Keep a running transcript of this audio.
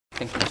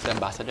Thank you, Mr.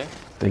 Ambassador.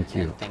 Thank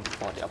you. And thanks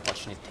for the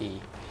opportunity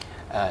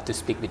to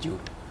speak with you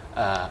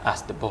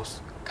as the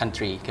both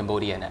country,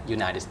 Cambodia and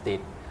United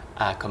States,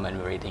 are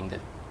commemorating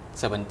the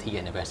 70th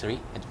anniversary.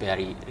 It's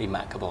very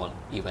remarkable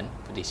even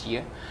for this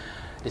year.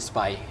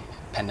 Despite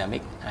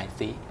pandemic, I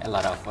see a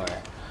lot of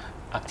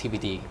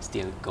activity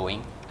still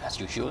going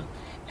as usual,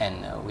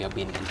 and we have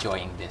been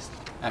enjoying this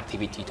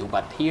activity too.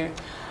 But here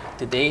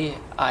today,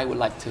 I would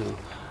like to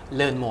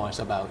learn more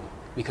about,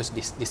 because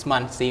this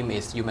month's theme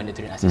is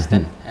humanitarian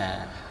assistance,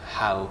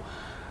 how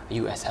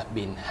U.S. have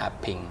been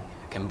helping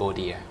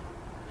Cambodia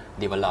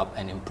develop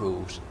and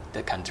improve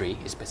the country,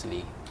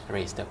 especially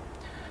raise the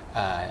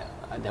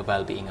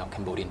well-being of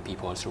Cambodian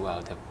people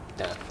throughout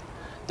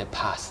the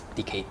past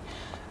decade.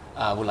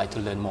 I would like to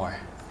learn more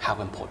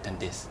how important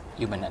this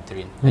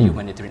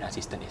humanitarian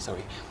assistance is.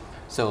 Sorry.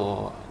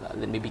 So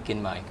let me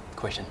begin my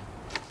question.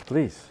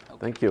 Please. Okay.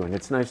 Thank you, and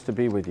it's nice to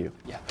be with you.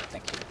 Yeah,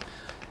 thank you.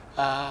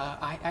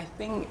 I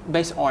think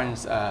based on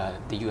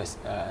the U.S.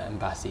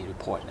 Embassy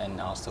report and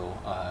also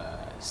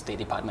State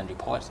Department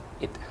reports,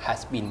 it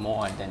has been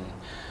more than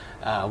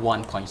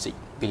 $1.6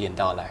 billion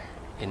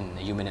in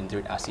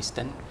humanitarian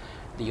assistance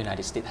the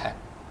United States have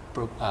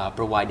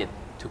provided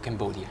to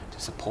Cambodia to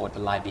support the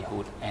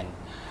livelihood and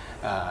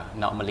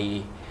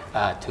normally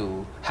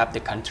to help the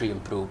country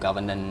improve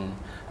governance,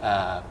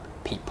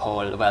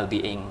 people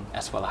well-being,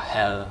 as well as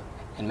health,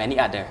 and many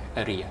other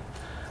areas.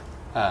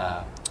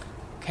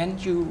 Can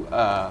you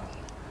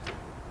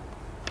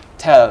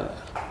tell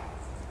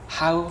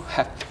how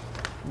have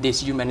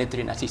this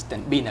humanitarian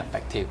assistance been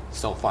effective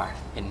so far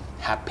in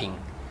helping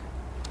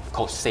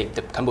save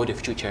the Cambodian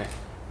future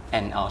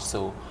and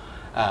also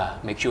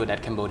make sure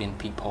that Cambodian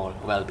people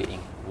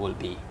well-being will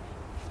be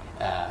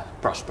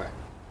prosper?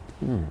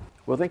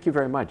 Well, thank you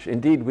very much.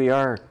 Indeed, we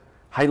are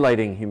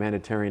highlighting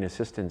humanitarian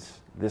assistance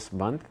this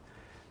month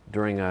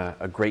during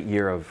a great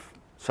year of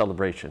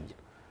celebration,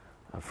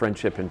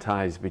 friendship and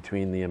ties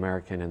between the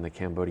American and the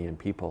Cambodian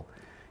people.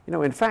 You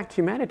know, in fact,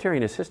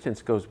 humanitarian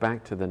assistance goes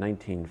back to the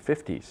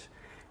 1950s,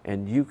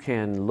 and you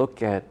can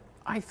look at,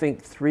 I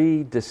think,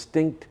 3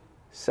 distinct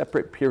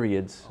separate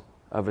periods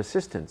of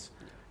assistance.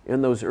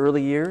 In those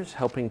early years,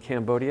 helping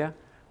Cambodia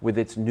with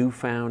its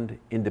newfound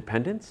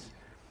independence,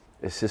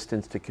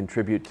 assistance to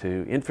contribute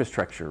to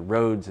infrastructure,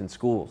 roads and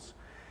schools.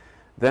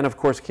 Then, of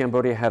course,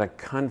 Cambodia had a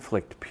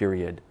conflict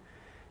period,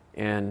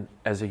 and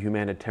as a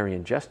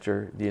humanitarian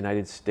gesture, the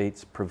United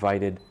States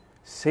provided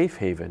safe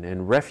haven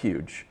and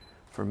refuge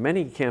for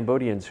many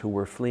Cambodians who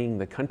were fleeing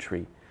the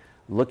country,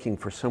 looking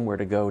for somewhere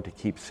to go to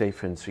keep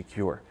safe and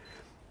secure.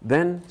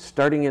 Then,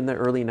 starting in the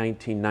early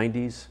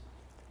 1990s,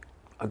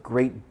 a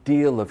great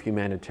deal of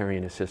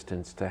humanitarian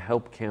assistance to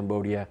help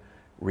Cambodia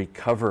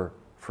recover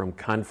from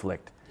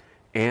conflict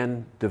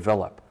and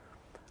develop.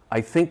 I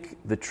think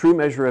the true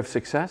measure of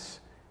success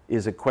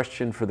is a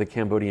question for the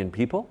Cambodian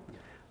people,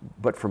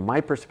 but from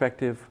my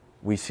perspective,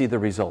 we see the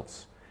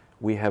results.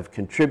 We have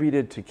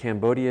contributed to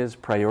Cambodia's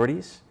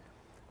priorities,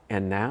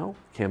 and now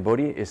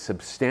Cambodia is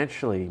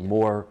substantially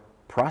more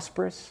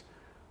prosperous,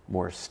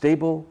 more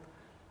stable,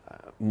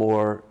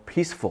 more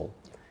peaceful,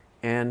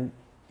 and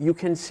you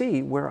can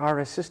see where our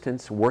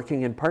assistance,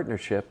 working in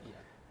partnership,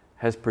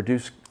 has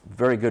produced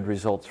very good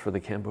results for the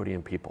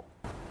Cambodian people.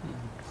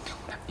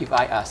 If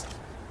I ask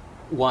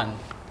one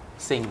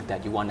thing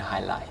that you want to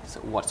highlight, so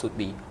what should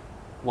be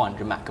one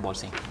remarkable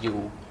thing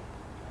you,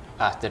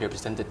 as the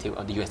representative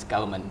of the U.S.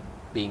 government,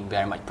 being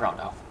very much proud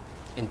of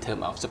in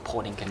terms of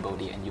supporting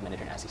Cambodia and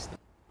humanitarian assistance?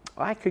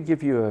 I could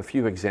give you a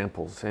few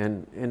examples,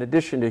 and in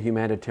addition to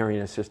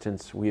humanitarian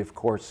assistance, we of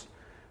course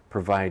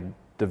provide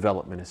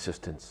development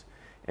assistance.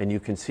 And you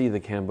can see the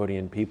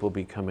Cambodian people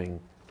becoming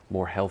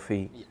more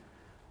healthy,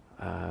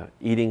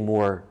 eating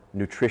more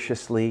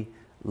nutritiously,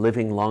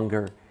 living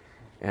longer,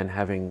 and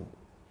having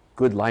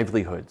good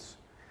livelihoods.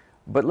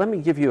 But let me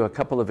give you a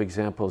couple of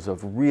examples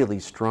of really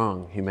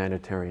strong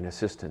humanitarian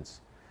assistance.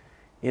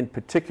 In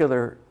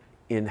particular,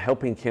 in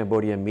helping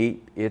Cambodia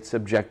meet its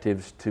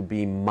objectives to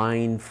be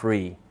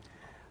mine-free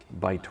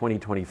by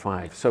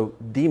 2025. So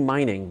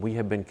demining we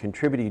have been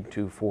contributing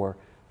to for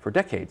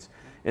decades.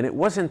 And it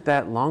wasn't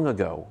that long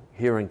ago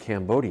here in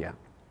Cambodia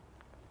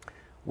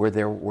where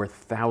there were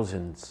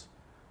thousands,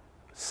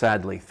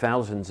 sadly,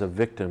 thousands of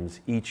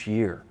victims each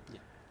year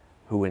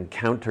who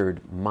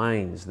encountered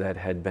mines that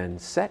had been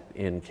set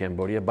in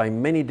Cambodia by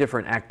many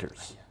different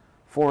actors,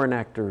 foreign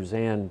actors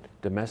and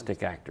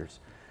domestic actors.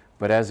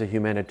 But as a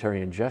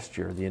humanitarian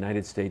gesture, the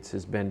United States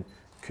has been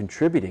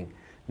contributing.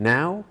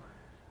 Now,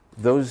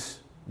 those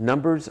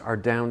numbers are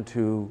down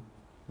to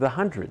the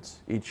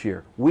hundreds each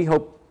year. We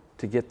hope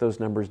to get those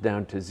numbers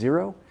down to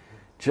 0,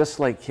 just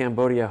like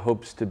Cambodia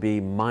hopes to be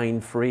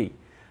mine-free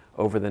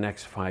over the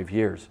next 5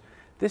 years.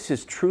 This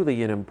is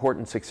truly an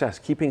important success,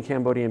 keeping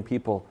Cambodian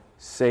people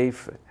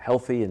safe,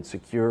 healthy, and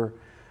secure,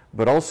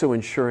 but also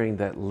ensuring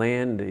that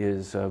land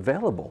is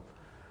available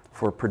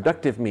for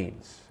productive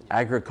means,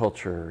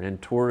 agriculture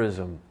and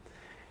tourism.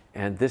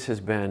 And this has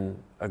been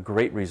a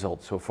great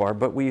result so far,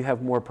 but we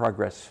have more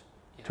progress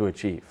to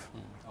achieve.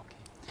 Okay.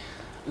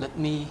 Let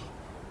me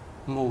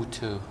move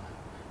to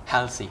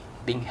healthy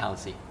being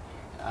healthy.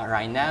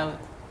 Right now,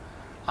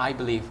 I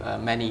believe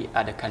many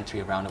other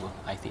countries around the world,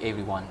 I think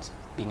everyone's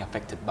being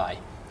affected by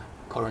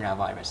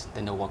coronavirus,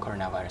 the novel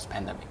coronavirus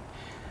pandemic.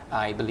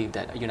 I believe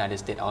that the United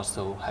States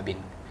also have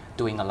been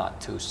doing a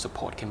lot to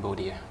support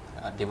Cambodia,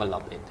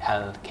 develop its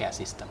healthcare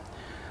system.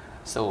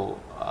 So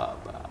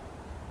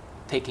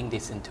taking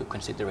this into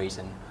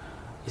consideration,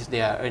 is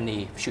there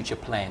any future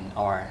plan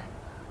or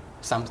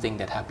something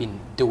that have been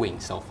doing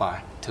so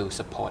far to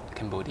support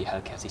Cambodia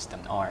healthcare system,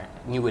 or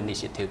new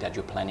initiative that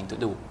you're planning to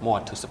do more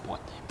to support?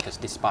 Because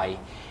despite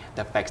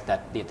the fact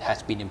that it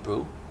has been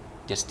improved,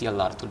 there's still a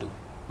lot to do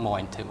more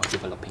in terms of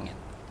developing it.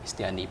 Is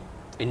there any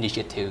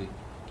initiative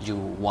you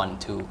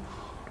want to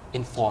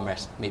inform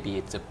us? Maybe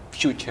it's a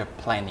future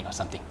planning or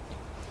something.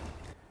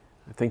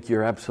 I think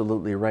you're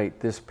absolutely right.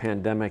 This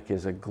pandemic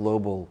is a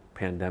global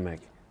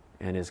pandemic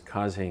and is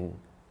causing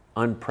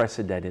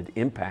unprecedented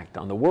impact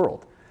on the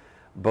world,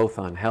 both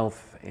on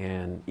health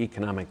and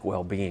economic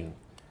well-being.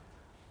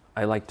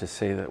 I like to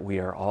say that we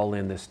are all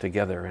in this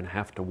together and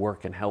have to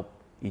work and help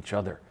each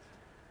other.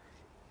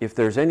 If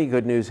there's any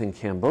good news in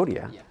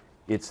Cambodia,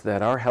 it's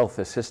that our health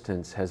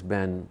assistance has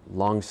been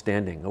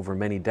long-standing over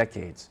many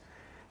decades,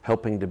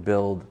 helping to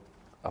build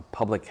a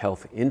public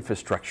health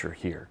infrastructure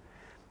here.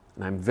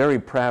 And I'm very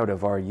proud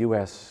of our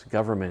U.S.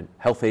 government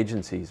health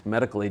agencies,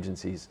 medical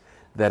agencies,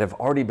 that have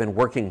already been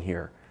working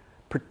here,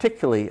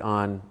 particularly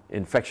on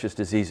infectious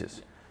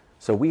diseases.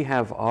 So we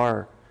have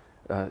our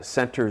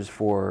Centers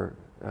for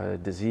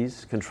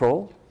Disease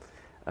Control,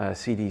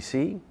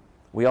 CDC.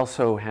 We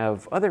also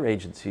have other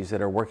agencies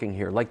that are working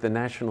here, like the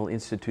National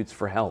Institutes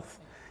for Health,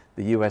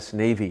 the U.S.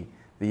 Navy,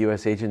 the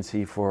U.S.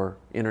 Agency for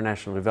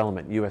International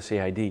Development,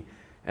 USAID,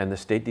 and the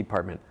State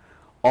Department,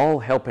 all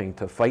helping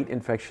to fight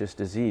infectious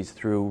disease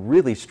through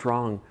really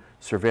strong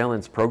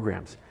surveillance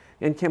programs.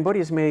 And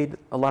Cambodia's made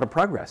a lot of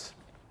progress.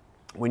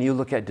 When you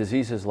look at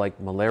diseases like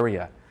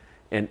malaria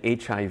and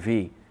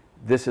HIV,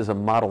 this is a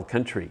model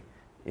country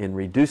in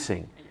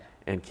reducing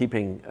and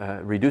keeping,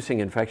 reducing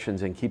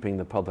infections and keeping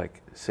the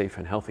public safe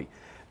and healthy.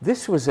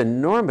 This was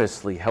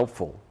enormously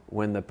helpful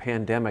when the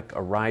pandemic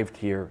arrived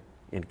here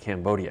in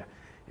Cambodia.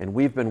 And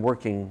we've been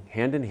working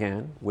hand in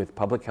hand with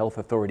public health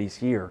authorities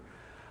here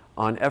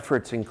on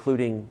efforts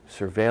including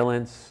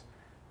surveillance,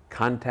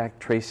 contact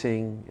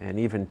tracing, and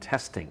even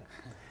testing.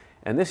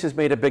 And this has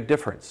made a big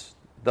difference.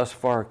 Thus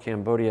far,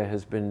 Cambodia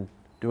has been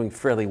doing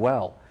fairly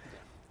well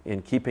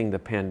in keeping the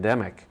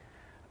pandemic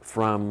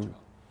from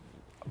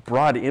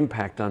broad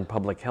impact on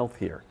public health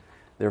here.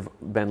 There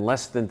have been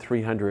less than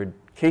 300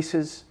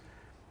 cases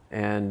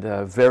and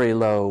very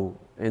low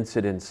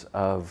incidence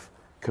of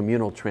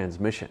communal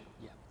transmission.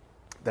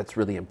 That's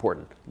really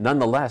important.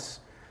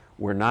 Nonetheless,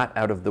 we're not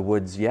out of the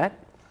woods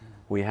yet.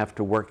 We have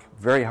to work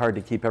very hard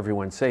to keep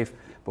everyone safe,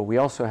 but we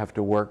also have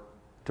to work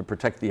to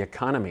protect the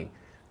economy,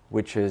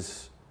 which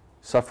is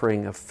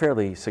suffering a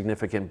fairly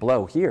significant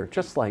blow here,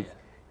 just like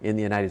in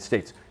the United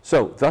States.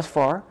 So thus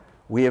far,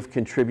 we have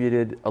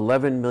contributed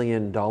 $11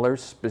 million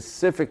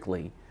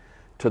specifically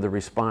to the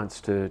response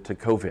to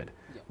COVID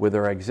with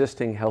our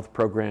existing health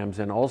programs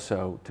and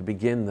also to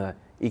begin the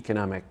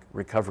economic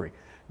recovery.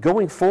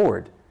 Going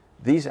forward,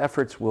 these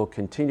efforts will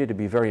continue to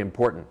be very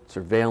important: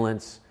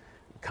 surveillance,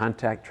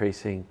 contact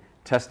tracing,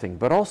 testing,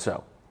 but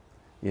also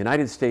the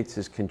United States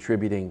is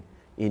contributing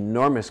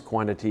enormous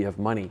quantity of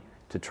money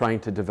to trying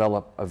to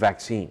develop a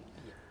vaccine.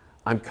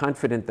 I'm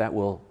confident that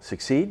will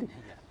succeed,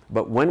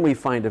 but when we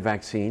find a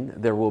vaccine,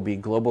 there will be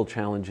global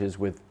challenges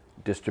with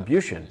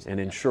distribution and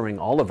ensuring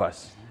all of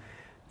us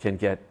can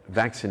get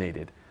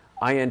vaccinated.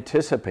 I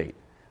anticipate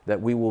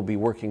that we will be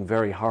working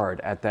very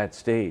hard at that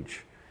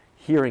stage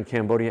here in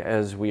Cambodia,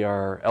 as we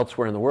are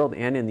elsewhere in the world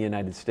and in the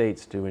United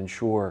States, to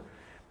ensure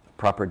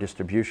proper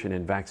distribution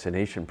and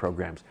vaccination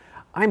programs.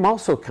 I'm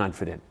also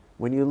confident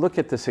when you look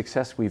at the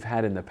success we've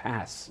had in the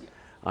past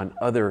on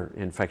other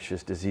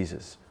infectious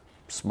diseases,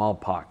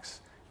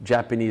 smallpox,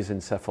 Japanese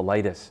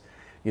encephalitis,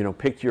 you know,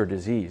 pick your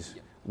disease.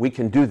 We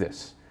can do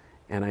this.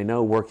 And I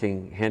know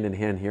working hand in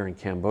hand here in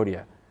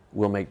Cambodia,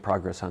 we'll make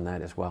progress on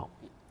that as well.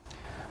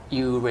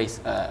 You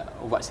raised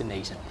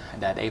vaccination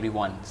that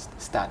everyone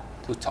start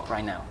to talk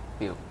right now.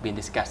 We've been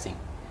discussing.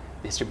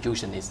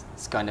 Distribution is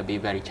going to be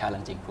very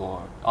challenging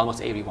for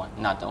almost everyone,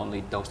 not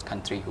only those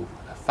countries who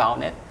have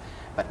found it,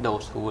 but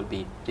those who will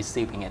be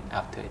receiving it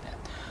after that.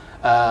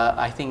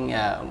 I think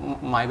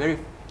my very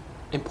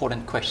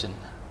important question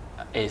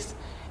is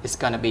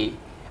Cambodia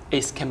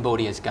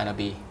going to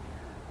be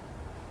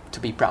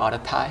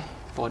prioritized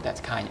for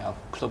that kind of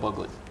global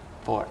good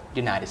for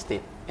United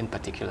States in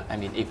particular? I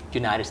mean, if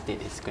United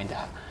States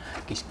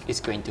is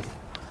going to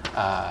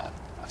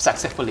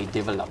successfully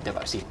develop the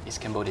vaccine, is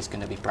Cambodia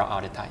going to be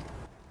prioritized?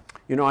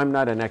 You know, I'm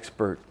not an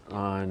expert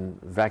on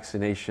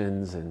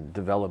vaccinations and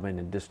development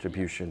and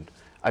distribution.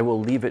 I will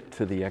leave it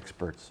to the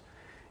experts,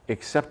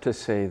 except to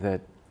say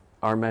that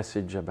our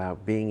message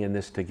about being in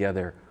this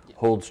together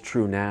holds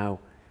true now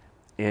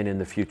and in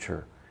the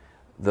future.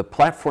 The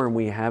platform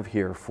we have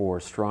here for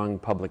strong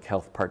public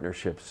health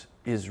partnerships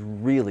is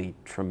really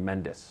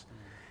tremendous.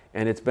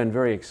 And it's been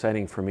very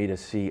exciting for me to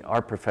see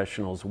our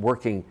professionals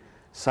working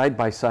side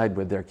by side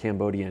with their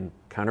Cambodian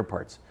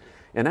counterparts.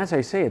 And as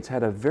I say, it's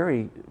had a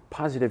very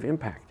positive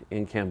impact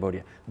in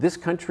Cambodia. This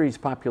country's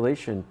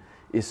population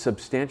is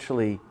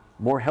substantially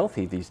more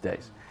healthy these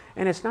days.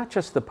 And it's not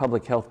just the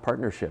public health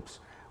partnerships.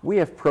 We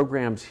have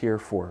programs here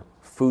for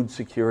food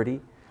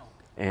security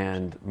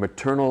and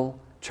maternal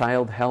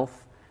child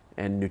health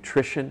and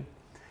nutrition,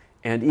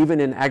 and even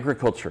in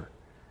agriculture.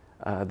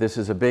 This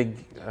is a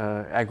big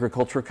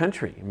agriculture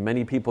country.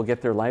 Many people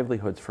get their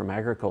livelihoods from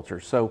agriculture.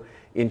 So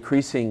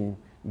increasing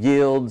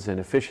yields and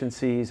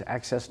efficiencies,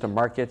 access to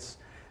markets,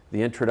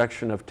 the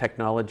introduction of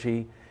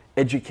technology,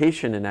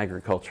 education in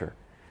agriculture.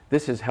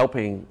 This is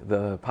helping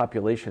the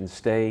population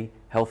stay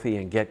healthy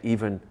and get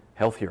even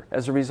healthier.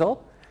 As a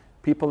result,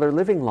 people are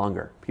living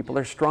longer, people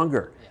are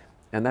stronger,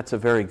 and that's a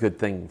very good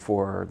thing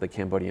for the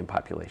Cambodian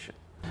population.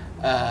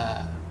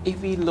 If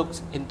we look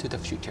into the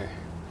future,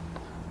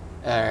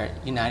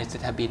 United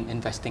States have been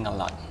investing a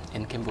lot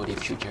in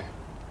Cambodia's future.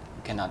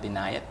 You cannot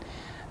deny it.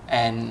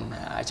 And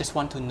I just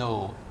want to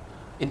know,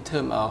 in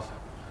terms of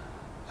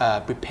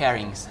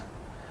preparing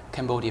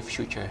Cambodia's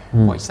future,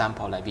 for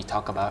example, like we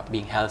talk about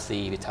being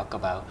healthy, we talk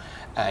about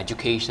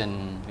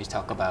education, we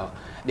talk about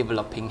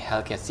developing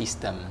healthcare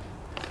system,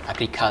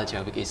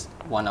 agriculture, which is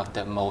one of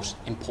the most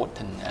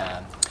important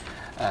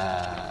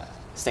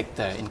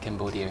sector in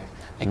Cambodia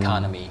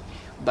economy.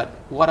 But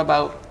what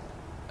about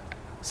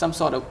some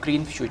sort of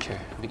green future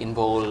which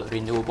involve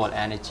renewable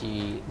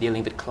energy,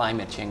 dealing with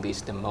climate change, which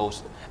is the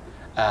most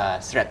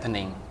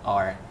threatening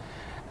or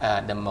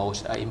the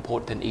most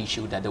important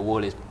issue that the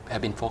world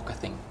have been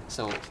focusing.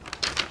 So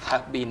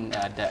have been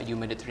the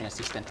humanitarian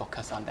assistance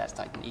focus on that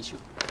certain issue?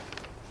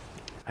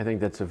 I think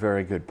that's a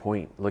very good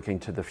point, looking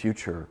to the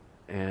future.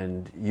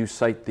 And you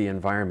cite the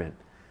environment.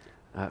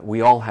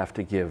 We all have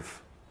to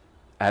give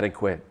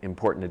adequate,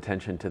 important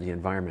attention to the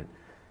environment.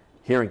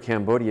 Here in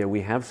Cambodia,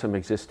 we have some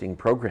existing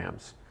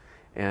programs.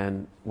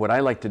 And what I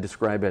like to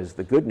describe as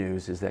the good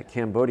news is that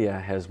Cambodia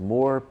has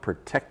more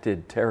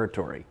protected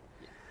territory,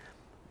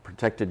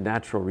 protected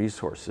natural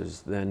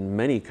resources than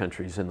many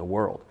countries in the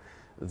world.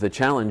 The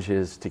challenge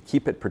is to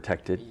keep it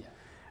protected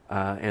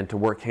and to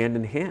work hand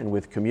in hand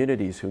with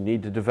communities who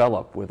need to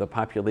develop with a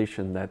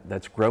population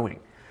that's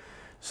growing.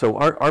 So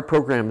our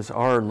programs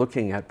are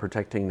looking at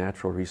protecting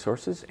natural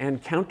resources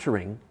and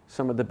countering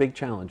some of the big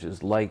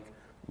challenges like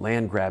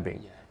land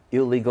grabbing,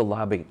 illegal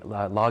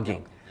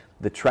logging,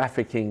 the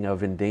trafficking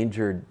of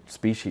endangered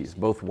species,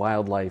 both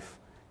wildlife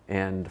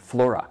and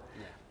flora.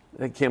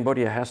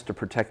 Cambodia has to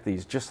protect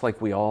these just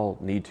like we all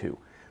need to.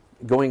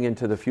 Going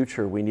into the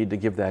future, we need to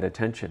give that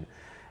attention.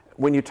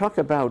 When you talk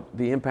about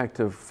the impact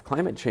of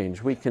climate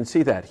change, we can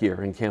see that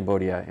here in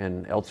Cambodia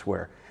and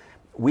elsewhere.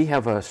 We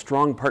have a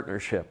strong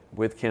partnership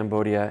with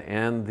Cambodia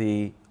and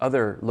the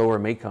other lower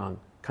Mekong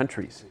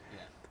countries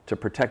to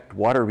protect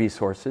water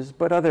resources,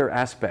 but other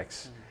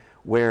aspects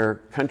where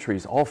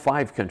countries, all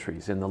 5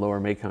 countries in the lower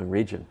Mekong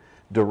region,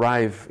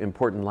 derive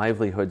important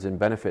livelihoods and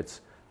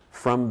benefits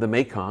from the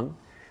Mekong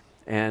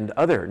and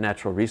other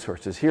natural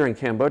resources. Here in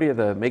Cambodia,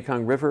 the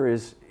Mekong River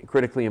is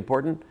critically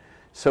important.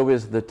 So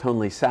is the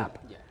Tonle Sap,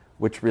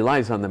 which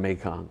relies on the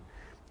Mekong.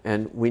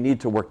 And we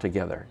need to work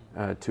together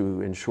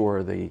to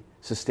ensure the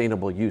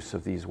sustainable use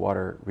of these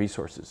water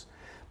resources.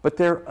 But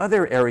there are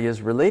other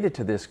areas related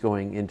to this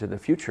going into the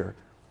future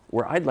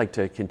where I'd like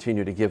to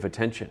continue to give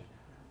attention.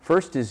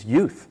 First is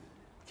youth.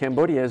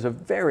 Cambodia is a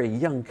very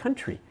young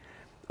country.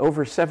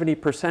 Over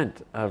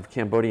 70% of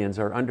Cambodians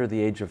are under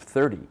the age of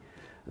 30.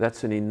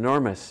 That's an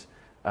enormous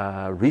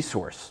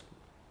resource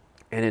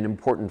and an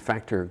important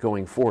factor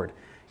going forward.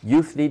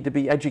 Youth need to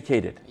be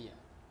educated.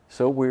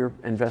 So we're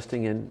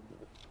investing in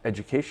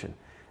education.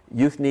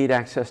 Youth need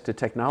access to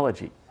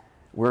technology.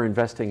 We're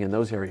investing in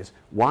those areas.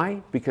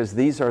 Why? Because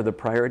these are the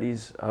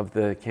priorities of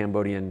the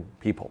Cambodian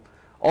people.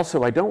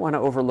 Also, I don't want to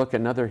overlook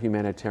another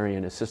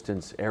humanitarian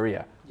assistance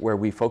area where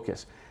we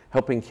focus,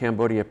 helping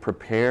Cambodia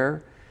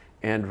prepare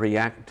and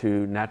react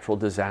to natural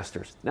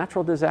disasters.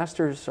 Natural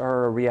disasters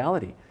are a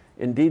reality.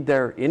 Indeed,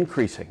 they're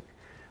increasing.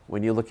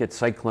 When you look at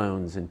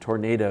cyclones and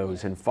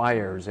tornadoes and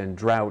fires and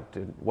drought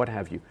and what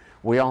have you,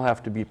 we all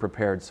have to be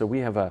prepared. So we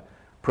have a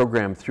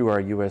program through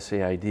our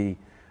USAID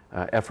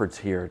efforts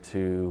here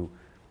to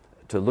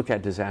look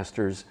at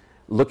disasters,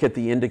 look at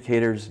the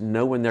indicators,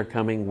 know when they're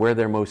coming, where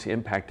they're most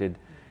impacted,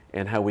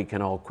 and how we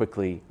can all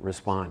quickly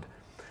respond.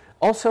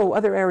 Also,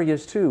 other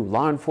areas too,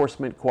 law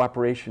enforcement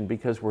cooperation,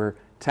 because we're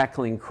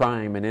tackling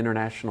crime and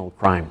international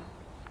crime.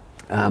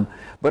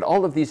 But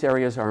all of these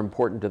areas are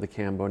important to the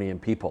Cambodian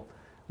people.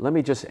 Let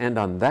me just end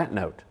on that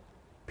note.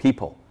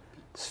 People,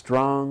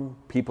 strong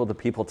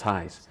people-to-people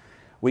ties.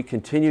 We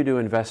continue to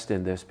invest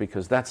in this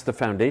because that's the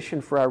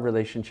foundation for our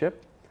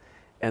relationship.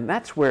 And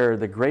that's where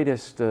the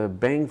greatest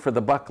bang for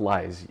the buck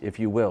lies, if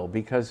you will,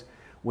 because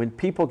when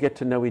people get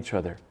to know each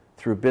other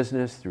through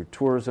business, through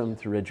tourism,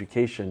 through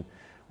education,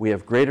 we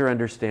have greater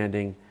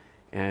understanding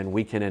and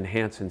we can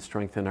enhance and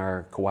strengthen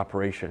our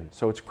cooperation.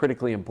 So it's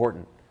critically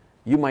important.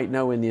 You might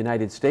know in the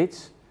United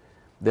States,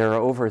 there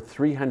are over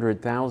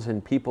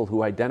 300,000 people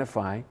who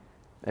identify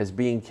as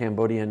being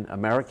Cambodian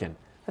American.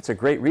 That's a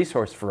great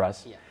resource for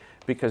us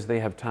because they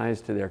have ties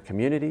to their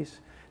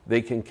communities.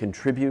 They can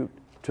contribute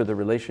to the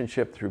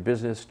relationship through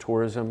business,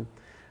 tourism,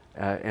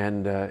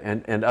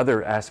 and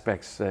other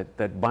aspects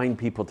that bind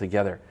people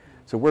together.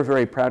 So we're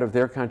very proud of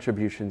their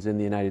contributions in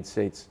the United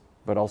States,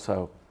 but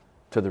also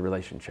to the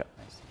relationship.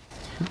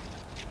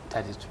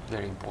 That is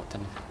very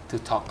important to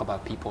talk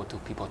about people to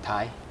people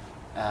tie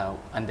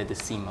under the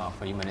theme of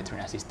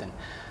humanitarian assistance.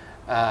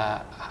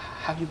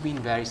 Have you been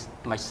very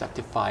much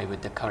satisfied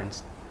with the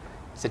current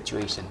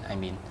situation? I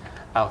mean,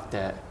 of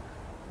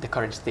the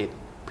current state,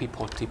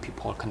 people to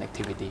people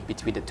connectivity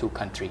between the two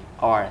countries,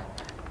 or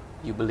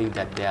you believe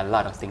that there are a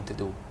lot of things to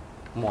do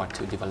more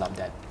to develop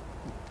that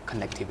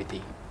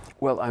connectivity?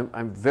 Well,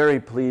 I'm very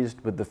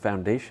pleased with the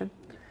foundation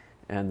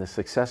and the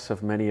success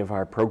of many of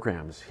our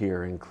programs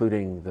here,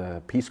 including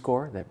the Peace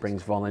Corps that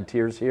brings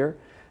volunteers here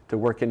to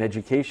work in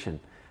education.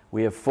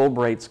 We have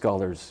Fulbright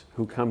scholars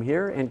who come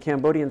here and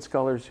Cambodian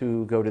scholars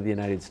who go to the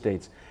United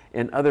States,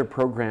 and other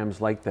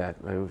programs like that,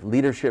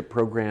 leadership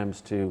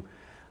programs to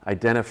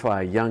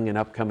identify young and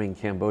upcoming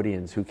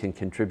Cambodians who can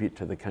contribute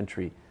to the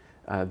country.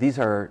 These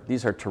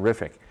are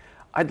terrific.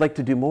 I'd like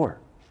to do more.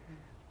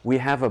 We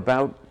have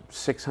about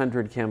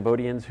 600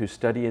 Cambodians who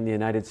study in the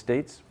United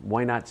States.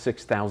 Why not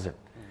 6,000?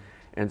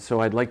 And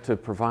so I'd like to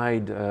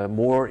provide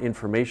more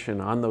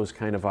information on those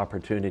kind of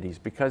opportunities,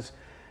 because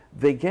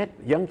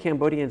young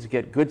Cambodians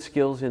get good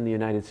skills in the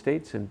United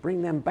States and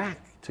bring them back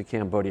to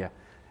Cambodia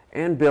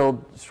and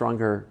build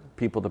stronger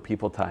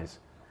people-to-people ties.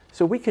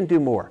 So we can do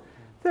more.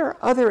 There are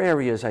other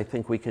areas I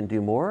think we can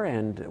do more,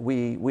 and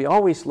we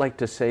always like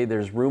to say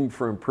there's room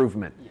for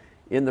improvement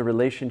in the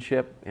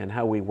relationship and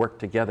how we work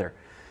together.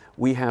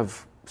 We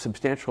have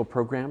substantial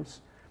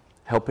programs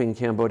helping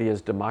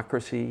Cambodia's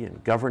democracy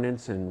and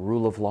governance and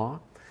rule of law.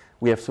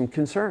 We have some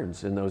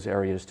concerns in those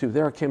areas too.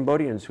 There are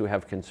Cambodians who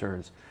have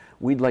concerns.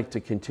 We'd like to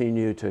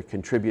continue to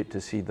contribute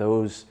to see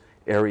those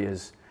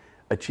areas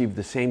achieve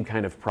the same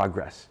kind of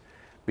progress,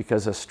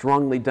 because a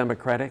strongly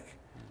democratic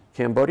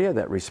Cambodia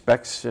that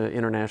respects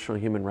international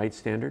human rights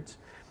standards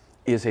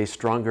is a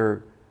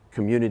stronger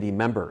community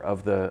member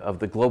of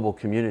the global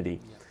community,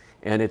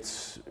 and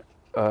it's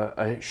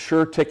a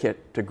sure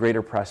ticket to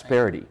greater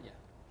prosperity.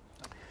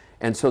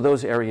 And so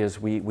those areas,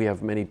 we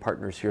have many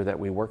partners here that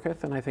we work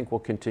with, and I think we'll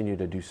continue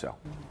to do so.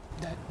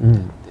 That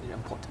is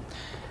important.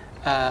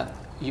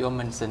 You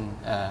mentioned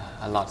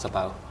a lot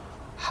about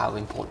how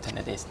important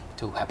it is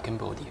to have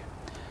Cambodia,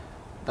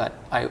 but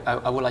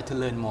I would like to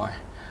learn more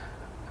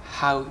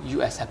how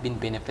U.S. have been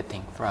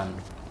benefiting from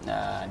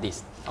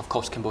this. Of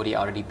course, Cambodia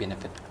already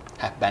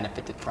have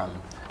benefited from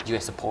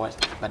U.S. support,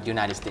 but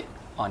United States,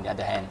 on the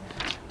other hand,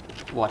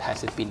 what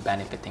has it been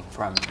benefiting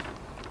from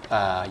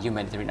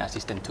humanitarian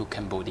assistance to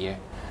Cambodia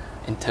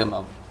in terms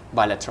of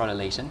bilateral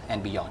relations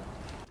and beyond?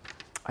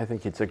 I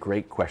think it's a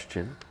great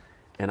question,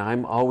 and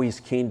I'm always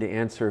keen to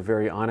answer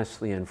very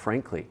honestly and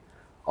frankly.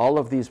 All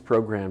of these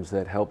programs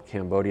that help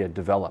Cambodia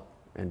develop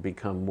and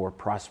become more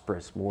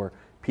prosperous, more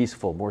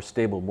peaceful, more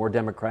stable, more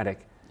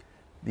democratic,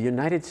 the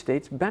United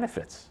States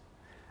benefits.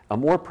 A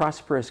more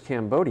prosperous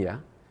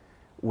Cambodia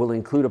will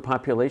include a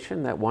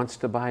population that wants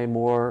to buy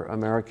more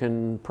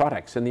American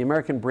products. And the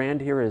American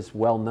brand here is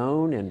well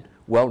known and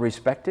well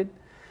respected.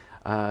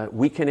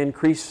 We can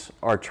increase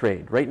our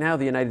trade. Right now,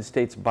 the United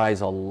States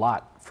buys a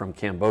lot from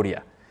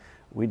Cambodia.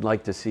 We'd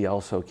like to see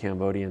also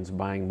Cambodians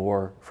buying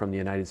more from the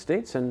United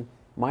States, and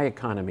my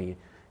economy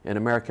and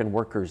American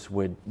workers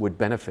would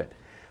benefit.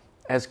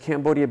 As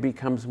Cambodia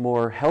becomes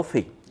more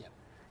healthy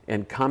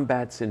and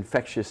combats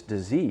infectious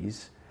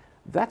disease,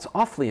 that's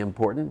awfully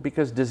important,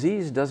 because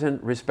disease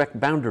doesn't respect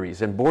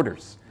boundaries and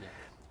borders.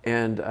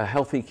 And a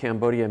healthy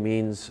Cambodia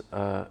means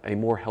a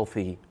more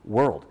healthy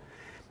world.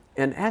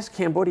 And as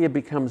Cambodia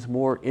becomes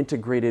more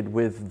integrated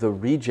with the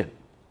region,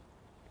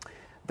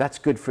 that's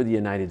good for the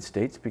United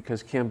States,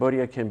 because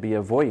Cambodia can be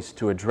a voice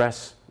to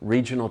address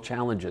regional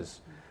challenges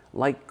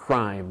like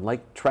crime,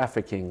 like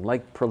trafficking,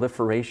 like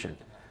proliferation.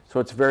 So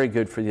it's very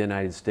good for the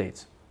United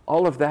States.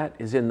 All of that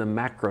is in the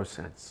macro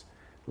sense.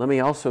 Let me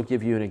also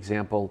give you an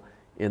example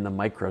in the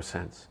micro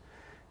sense.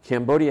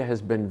 Cambodia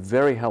has been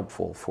very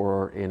helpful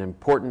for an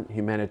important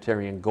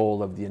humanitarian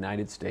goal of the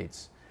United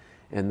States,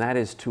 and that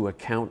is to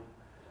account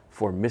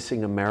for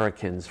missing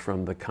Americans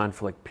from the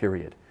conflict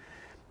period.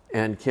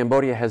 And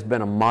Cambodia has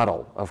been a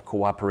model of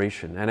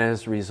cooperation, and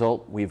as a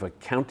result, we've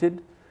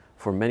accounted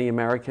for many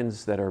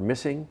Americans that are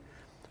missing,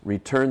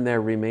 returned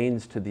their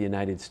remains to the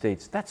United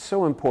States. That's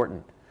so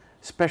important,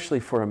 especially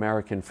for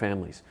American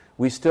families.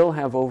 We still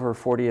have over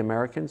 40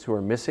 Americans who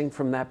are missing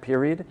from that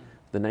period,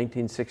 the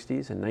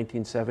 1960s and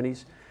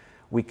 1970s.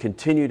 We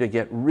continue to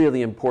get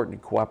really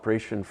important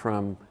cooperation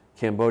from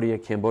Cambodia,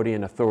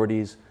 Cambodian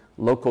authorities,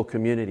 local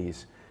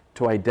communities,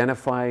 to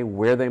identify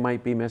where they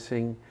might be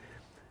missing,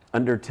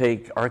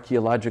 undertake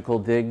archaeological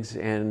digs,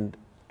 and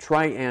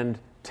try and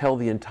tell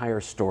the entire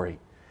story.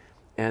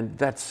 And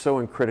that's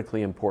so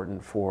critically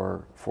important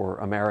for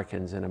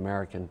Americans and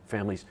American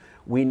families.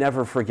 We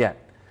never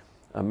forget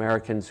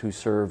Americans who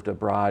served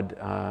abroad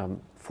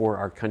for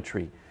our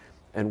country,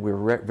 and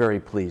we're very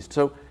pleased.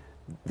 So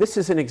This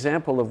is an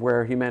example of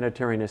where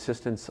humanitarian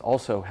assistance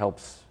also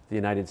helps the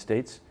United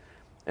States,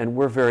 and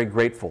we're very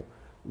grateful.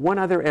 One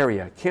other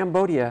area,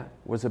 Cambodia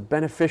was a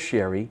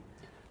beneficiary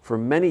for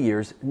many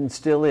years, and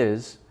still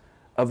is,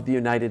 of the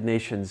United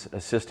Nations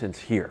assistance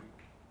here.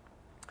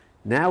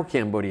 Now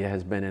Cambodia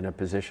has been in a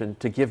position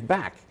to give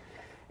back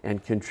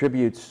and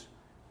contributes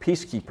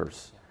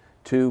peacekeepers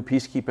to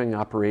peacekeeping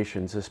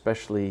operations,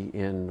 especially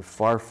in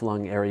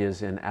far-flung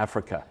areas in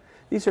Africa.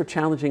 These are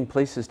challenging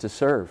places to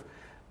serve,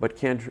 but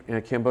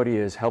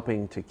Cambodia is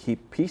helping to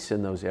keep peace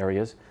in those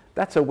areas.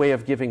 That's a way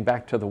of giving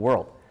back to the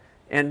world.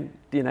 And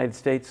the United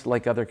States,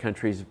 like other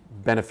countries,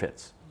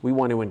 benefits. We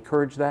want to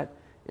encourage that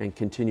and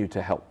continue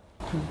to help.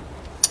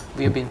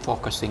 We have been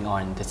focusing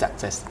on the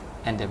success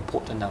and the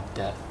importance of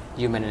the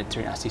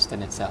humanitarian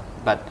assistance itself.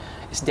 But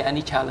is there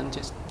any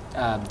challenges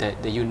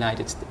that the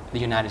United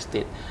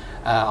States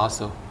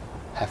also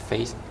have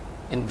faced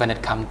when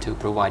it comes to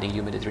providing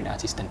humanitarian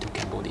assistance to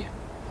Cambodia?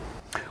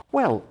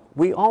 Well,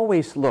 we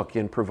always look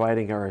in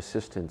providing our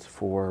assistance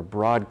for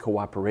broad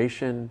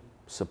cooperation,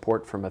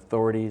 support from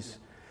authorities,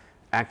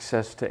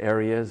 access to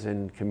areas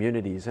and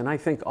communities. And I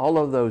think all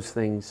of those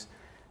things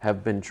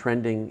have been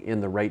trending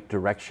in the right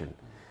direction.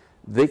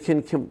 They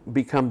can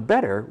become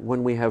better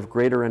when we have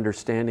greater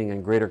understanding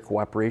and greater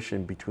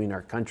cooperation between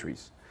our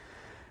countries.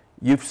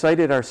 You've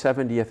cited our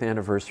 70th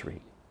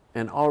anniversary,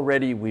 and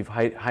already we've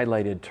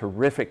highlighted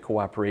terrific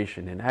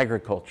cooperation in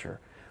agriculture,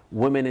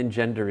 women and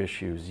gender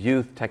issues,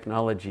 youth,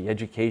 technology,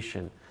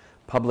 education,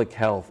 public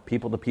health,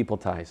 people-to-people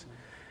ties.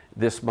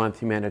 This month,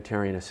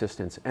 humanitarian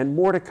assistance, and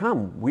more to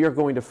come. We are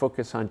going to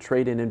focus on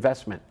trade and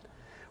investment.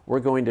 We're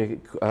going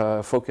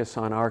to focus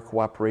on our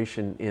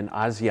cooperation in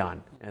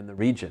ASEAN and the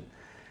region.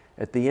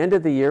 At the end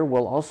of the year,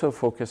 we'll also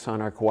focus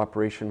on our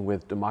cooperation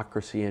with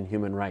democracy and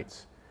human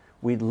rights.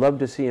 We'd love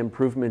to see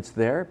improvements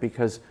there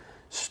because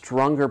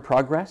stronger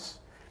progress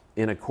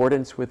in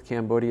accordance with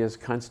Cambodia's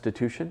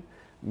constitution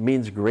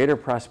means greater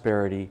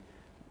prosperity,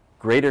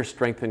 greater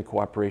strength and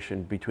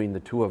cooperation between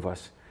the two of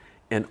us,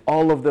 and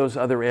all of those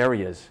other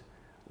areas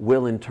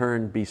will in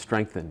turn be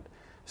strengthened.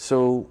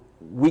 So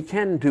we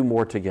can do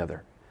more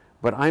together,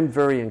 but I'm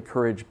very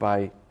encouraged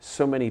by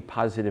so many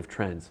positive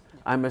trends.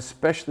 I'm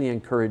especially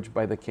encouraged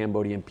by the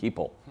Cambodian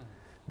people.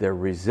 They're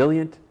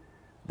resilient,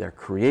 they're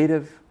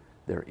creative,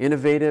 they're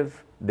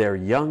innovative, they're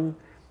young,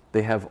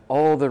 they have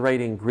all the right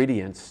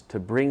ingredients to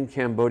bring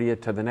Cambodia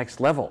to the next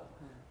level.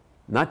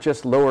 Not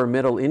just lower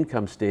middle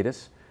income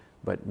status,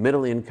 but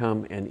middle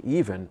income and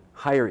even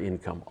higher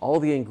income. All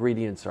the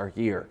ingredients are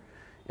here.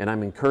 And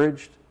I'm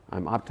encouraged,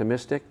 I'm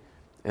optimistic,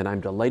 and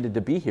I'm delighted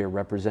to be here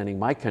representing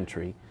my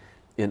country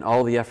in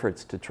all the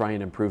efforts to try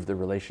and improve the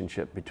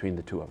relationship between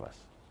the two of us.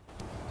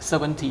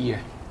 70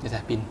 years, it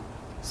has been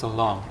so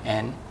long,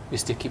 and we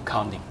still keep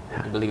counting.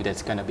 I believe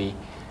that's going to be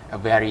a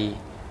very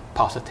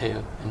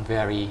positive and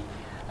very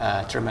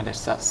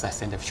tremendous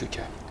success in the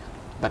future.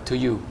 But to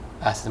you,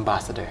 as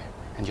ambassador,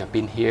 and you have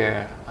been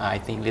here, I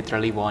think,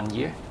 literally 1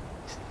 year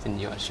since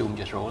you assumed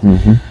your role.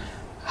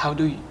 How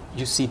do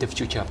you see the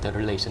future of the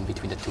relation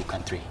between the two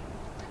countries,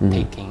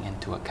 taking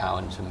into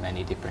account so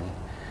many different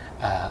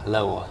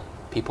levels?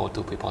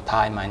 People-to-people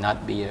tie might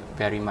not be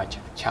very much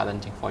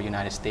challenging for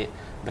United States,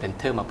 but in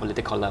terms of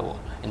political level,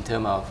 in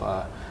terms of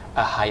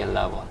a higher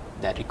level,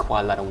 that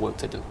requires a lot of work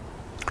to do.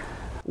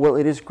 Well,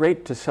 it is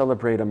great to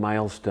celebrate a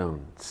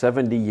milestone,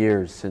 70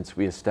 years since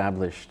we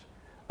established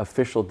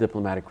official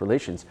diplomatic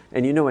relations.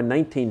 And you know, in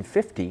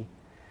 1950,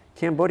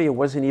 Cambodia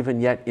wasn't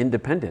even yet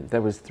independent.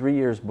 That was 3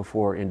 years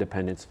before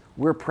independence.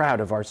 We're proud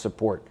of our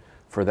support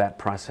for that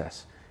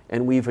process,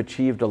 and we've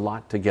achieved a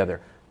lot together.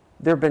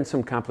 There have been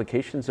some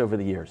complications over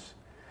the years.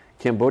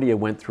 Cambodia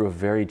went through a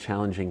very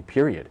challenging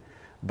period,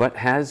 but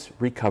has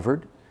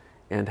recovered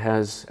and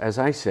has, as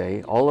I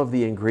say, all of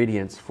the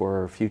ingredients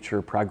for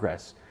future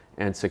progress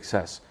and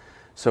success.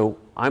 So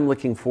I'm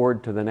looking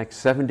forward to the next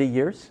 70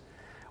 years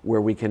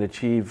where we can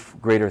achieve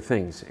greater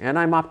things. And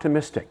I'm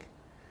optimistic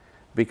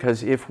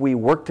because if we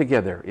work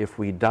together, if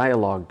we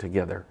dialogue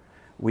together,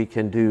 we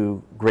can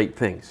do great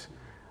things.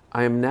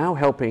 I am now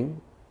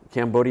helping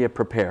Cambodia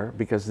prepare,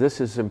 because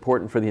this is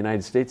important for the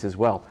United States as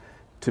well,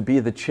 to be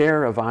the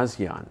chair of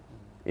ASEAN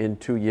in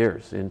 2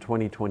 years, in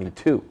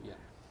 2022.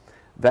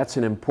 That's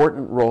an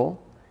important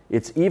role.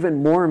 It's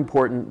even more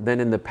important than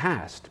in the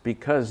past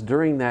because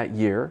during that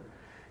year,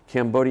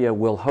 Cambodia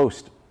will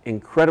host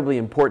incredibly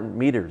important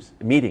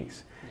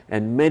meetings,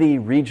 and many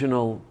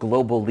regional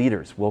global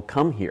leaders will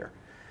come here.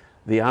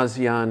 The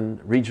ASEAN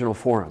Regional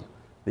Forum,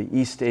 the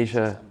East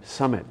Asia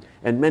Summit,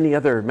 and many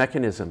other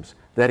mechanisms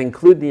that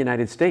include the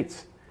United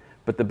States.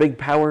 But the big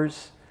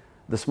powers,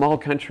 the small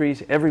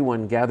countries,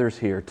 everyone gathers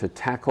here to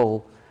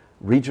tackle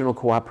regional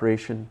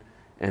cooperation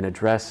and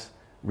address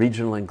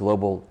regional and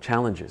global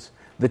challenges.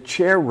 The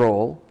chair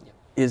role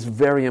is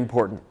very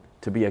important,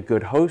 to be a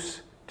good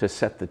host, to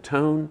set the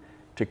tone,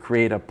 to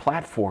create a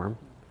platform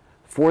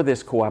for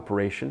this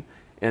cooperation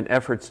and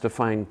efforts to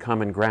find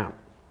common ground.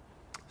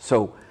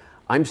 So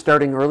I'm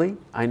starting early.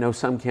 I know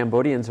some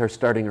Cambodians are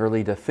starting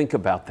early to think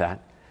about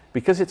that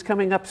because it's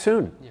coming up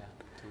soon.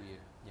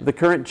 The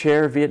current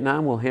chair,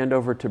 Vietnam, will hand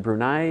over to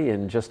Brunei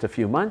in just a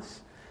few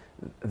months.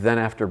 Then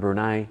after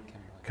Brunei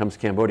comes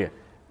Cambodia.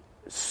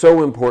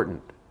 So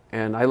important.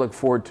 And I look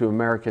forward to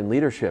American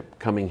leadership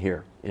coming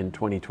here in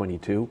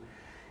 2022.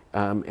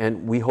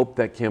 And we hope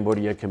that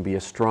Cambodia can be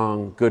a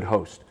strong, good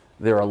host.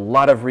 There are a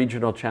lot of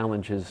regional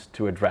challenges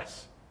to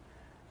address.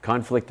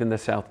 Conflict in the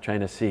South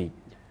China Sea,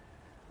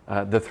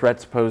 the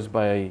threats posed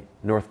by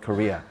North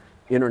Korea,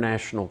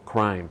 international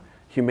crime,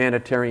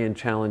 humanitarian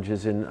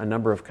challenges in a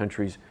number of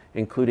countries,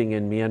 including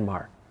in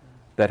Myanmar,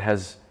 that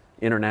has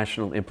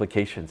international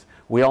implications.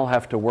 We all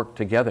have to work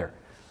together.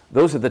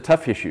 Those are the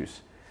tough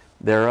issues.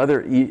 There are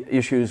other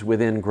issues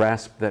within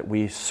GRASP that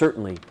we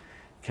certainly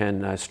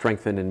can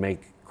strengthen and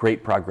make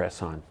great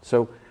progress on.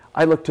 So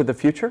I look to the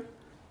future.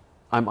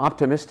 I'm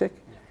optimistic.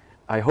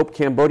 I hope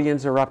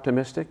Cambodians are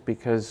optimistic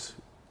because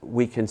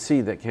we can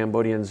see that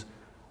Cambodians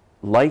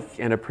like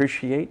and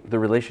appreciate the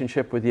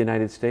relationship with the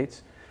United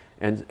States,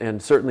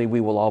 and certainly we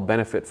will all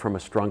benefit from a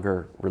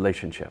stronger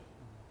relationship.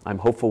 I'm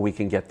hopeful we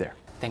can get there.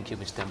 Thank you,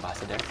 Mr.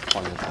 Ambassador,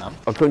 for your time,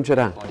 For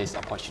for this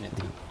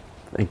opportunity.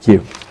 Thank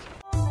you.